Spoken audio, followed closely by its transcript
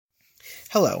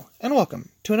Hello, and welcome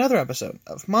to another episode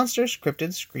of Monsters,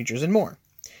 Cryptids, Creatures, and More.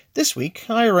 This week,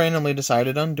 I randomly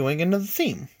decided on doing another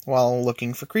theme while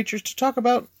looking for creatures to talk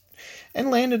about,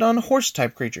 and landed on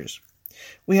horse-type creatures.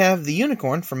 We have the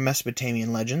unicorn from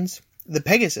Mesopotamian legends, the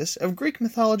Pegasus of Greek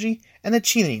mythology, and the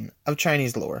Qilin of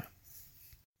Chinese lore.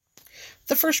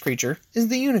 The first creature is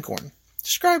the unicorn,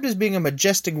 described as being a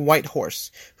majestic white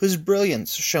horse whose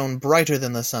brilliance shone brighter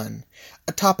than the sun.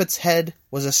 Atop its head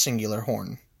was a singular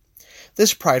horn.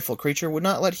 This prideful creature would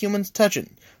not let humans touch it.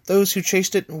 Those who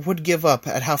chased it would give up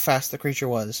at how fast the creature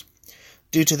was.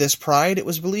 Due to this pride, it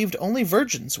was believed only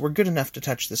virgins were good enough to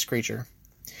touch this creature.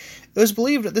 It was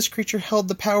believed that this creature held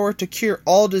the power to cure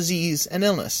all disease and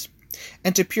illness,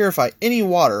 and to purify any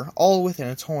water, all within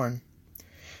its horn.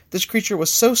 This creature was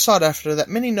so sought after that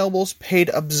many nobles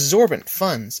paid exorbitant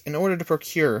funds in order to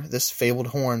procure this fabled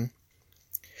horn.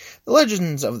 The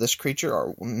legends of this creature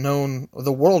are known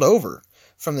the world over,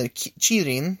 from the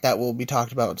Qilin, that will be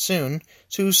talked about soon,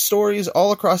 to stories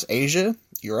all across Asia,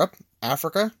 Europe,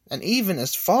 Africa, and even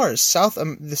as far as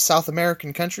the South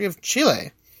American country of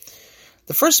Chile.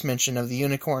 The first mention of the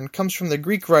unicorn comes from the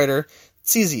Greek writer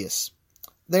Ctesias.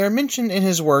 They are mentioned in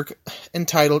his work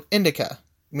entitled Indica,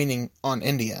 meaning on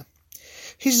India.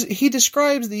 He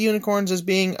describes the unicorns as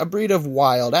being a breed of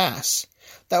wild ass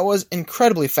that was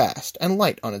incredibly fast and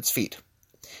light on its feet.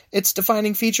 Its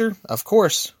defining feature, of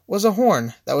course, was a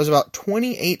horn that was about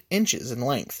 28 inches in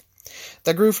length,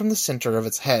 that grew from the center of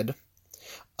its head.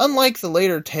 Unlike the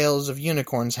later tales of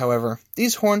unicorns, however,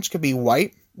 these horns could be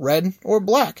white, red, or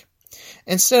black,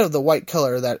 instead of the white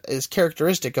color that is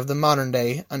characteristic of the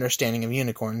modern-day understanding of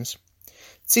unicorns.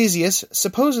 Ctesias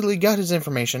supposedly got his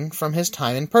information from his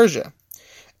time in Persia.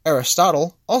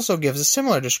 Aristotle also gives a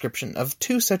similar description of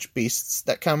two such beasts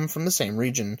that come from the same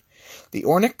region, the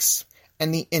Ornyx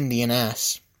and the Indian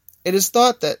ass. It is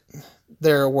thought that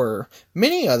there were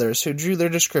many others who drew their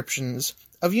descriptions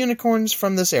of unicorns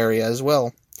from this area as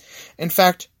well. In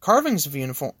fact, carvings of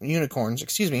unicorns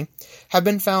have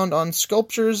been found on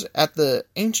sculptures at the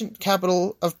ancient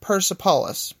capital of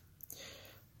Persepolis.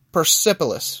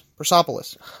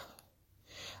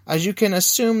 As you can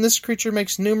assume, this creature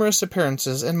makes numerous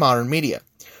appearances in modern media,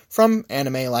 from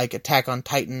anime like Attack on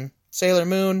Titan, Sailor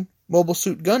Moon, Mobile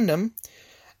Suit Gundam,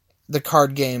 the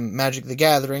card game Magic the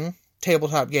Gathering,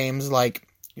 tabletop games like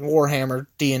Warhammer,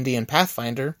 D&D, and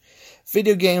Pathfinder,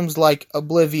 video games like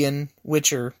Oblivion,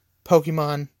 Witcher,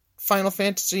 Pokemon, Final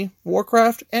Fantasy,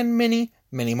 Warcraft, and many,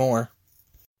 many more.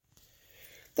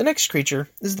 The next creature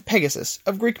is the Pegasus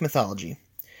of Greek mythology,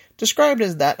 described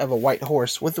as that of a white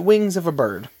horse with the wings of a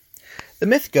bird. The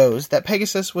myth goes that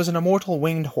Pegasus was an immortal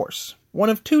winged horse, one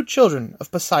of two children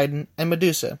of Poseidon and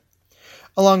Medusa.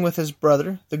 Along with his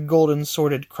brother, the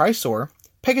golden-sworded Chrysaor,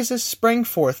 Pegasus sprang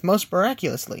forth most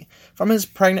miraculously from his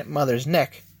pregnant mother's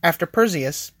neck after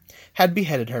Perseus had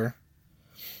beheaded her.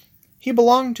 He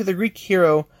belonged to the Greek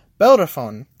hero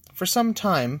Bellerophon for some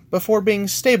time before being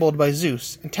stabled by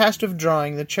Zeus and tasked with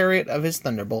drawing the chariot of his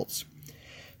thunderbolts.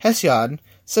 Hesiod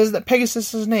says that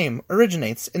Pegasus's name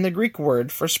originates in the Greek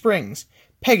word for springs,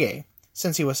 Pege,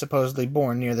 since he was supposedly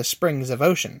born near the springs of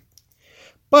ocean.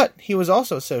 But he was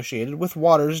also associated with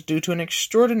waters due to an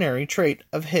extraordinary trait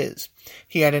of his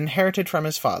he had inherited from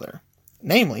his father.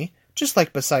 Namely, just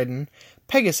like Poseidon,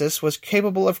 Pegasus was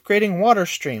capable of creating water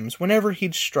streams whenever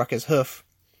he'd struck his hoof.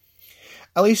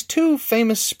 At least two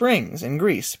famous springs in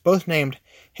Greece, both named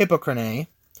Hippocrene,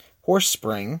 horse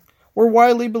spring, were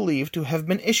widely believed to have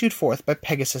been issued forth by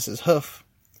Pegasus's hoof.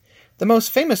 The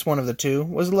most famous one of the two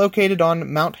was located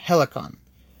on Mount Helicon,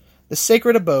 the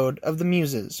sacred abode of the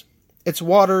Muses. Its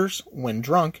waters, when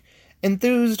drunk,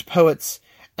 enthused poets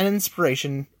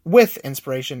with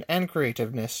inspiration and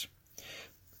creativeness.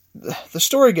 The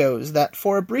story goes that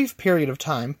for a brief period of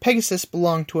time, Pegasus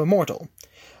belonged to a mortal,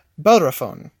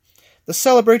 Bellerophon, the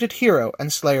celebrated hero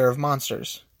and slayer of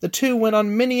monsters. The two went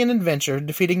on many an adventure,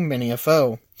 defeating many a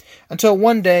foe, until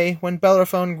one day when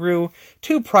Bellerophon grew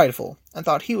too prideful and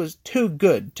thought he was too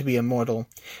good to be immortal,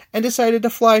 and decided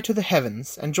to fly to the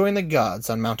heavens and join the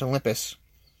gods on Mount Olympus.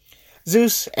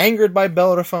 Zeus, angered by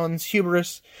Bellerophon's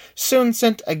hubris, soon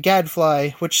sent a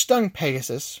gadfly which stung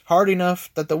Pegasus hard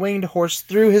enough that the winged horse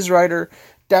threw his rider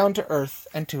down to earth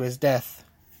and to his death.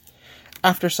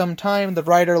 After some time, the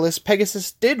riderless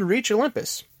Pegasus did reach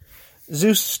Olympus.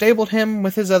 Zeus stabled him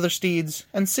with his other steeds,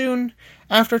 and soon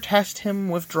after tasked him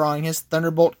with drawing his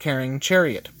thunderbolt-carrying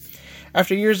chariot.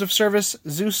 After years of service,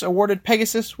 Zeus awarded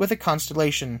Pegasus with a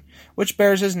constellation, which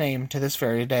bears his name to this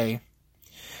very day.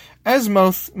 As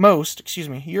most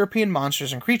European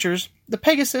monsters and creatures, the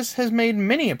Pegasus has made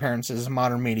many appearances in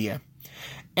modern media.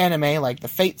 Anime like the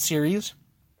Fate series,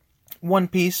 One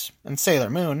Piece, and Sailor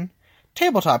Moon,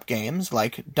 tabletop games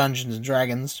like Dungeons &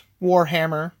 Dragons,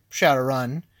 Warhammer,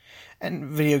 Shadowrun, and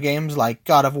video games like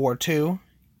God of War 2,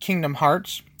 Kingdom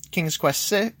Hearts, King's Quest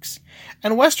VI,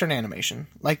 and Western animation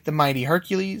like The Mighty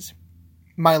Hercules,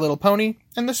 My Little Pony,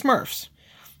 and The Smurfs,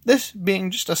 this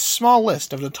being just a small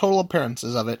list of the total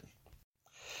appearances of it.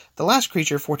 The last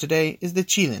creature for today is the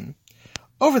Qilin.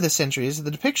 Over the centuries,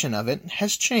 the depiction of it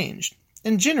has changed.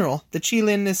 In general, the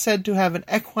Qilin is said to have an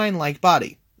equine-like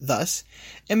body. Thus,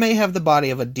 it may have the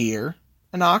body of a deer,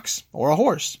 an ox, or a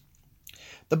horse.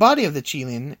 The body of the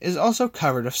Qilin is also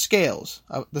covered of scales,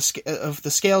 of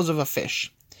the scales of a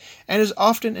fish, and is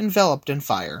often enveloped in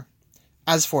fire.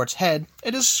 As for its head,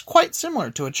 it is quite similar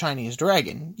to a Chinese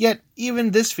dragon, yet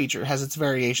even this feature has its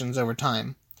variations over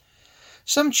time.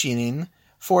 Some Qilin,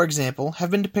 for example,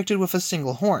 have been depicted with a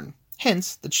single horn.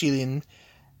 Hence, the Qilin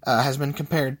has been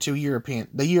compared to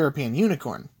the European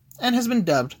unicorn, and has been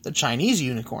dubbed the Chinese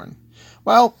unicorn,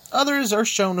 while others are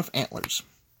shown with antlers.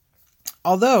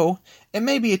 Although it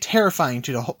may be terrifying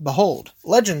to behold,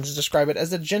 legends describe it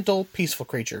as a gentle, peaceful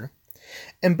creature.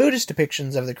 In Buddhist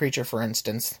depictions of the creature, for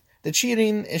instance, the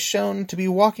Qilin is shown to be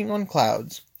walking on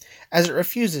clouds, as it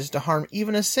refuses to harm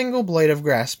even a single blade of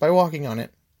grass by walking on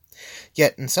it.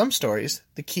 Yet, in some stories,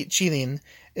 the Qilin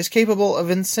is capable of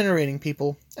incinerating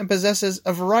people and possesses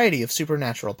a variety of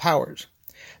supernatural powers.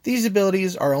 These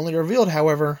abilities are only revealed,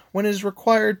 however, when it is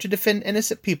required to defend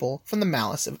innocent people from the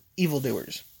malice of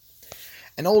evildoers.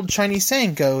 An old Chinese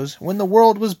saying goes, when the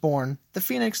world was born, the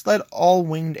phoenix led all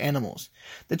winged animals.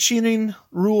 The Qilin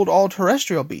ruled all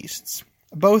terrestrial beasts,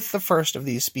 both the first of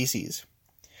these species.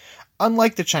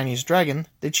 Unlike the Chinese dragon,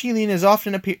 the Qilin is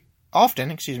often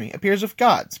appears with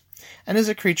gods, and is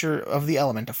a creature of the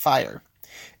element of fire.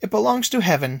 It belongs to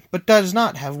heaven, but does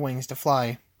not have wings to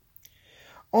fly.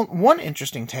 One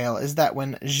interesting tale is that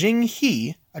when Jing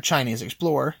He, a Chinese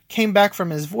explorer, came back from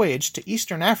his voyage to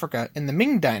eastern Africa in the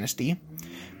Ming Dynasty,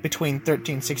 between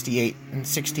 1368 and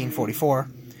 1644,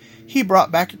 he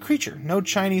brought back a creature no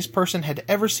Chinese person had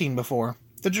ever seen before,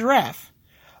 the giraffe.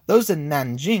 Those in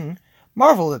Nanjing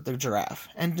marveled at the giraffe,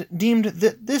 and deemed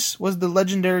that this was the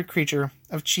legendary creature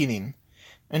of Qilin.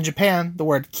 In Japan, the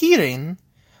word Kirin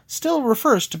still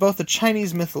refers to both the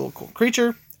Chinese mythical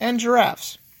creature and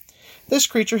giraffes. This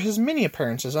creature has many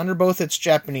appearances under both its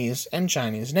Japanese and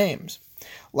Chinese names,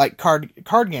 like card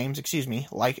games,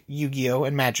 like Yu-Gi-Oh!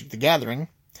 And Magic the Gathering,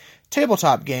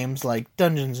 tabletop games like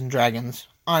Dungeons & Dragons,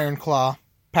 Iron Claw,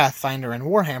 Pathfinder, and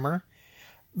Warhammer,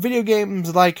 video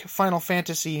games like Final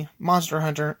Fantasy, Monster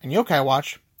Hunter, and Yokai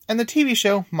Watch, and the TV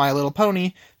show My Little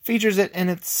Pony features it in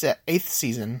its 8th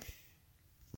season.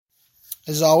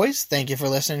 As always, thank you for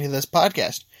listening to this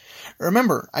podcast.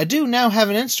 Remember, I do now have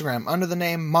an Instagram under the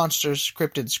name Monsters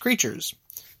Cryptids Creatures.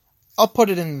 I'll put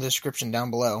it in the description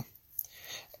down below.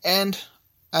 And,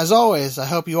 as always, I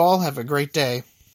hope you all have a great day.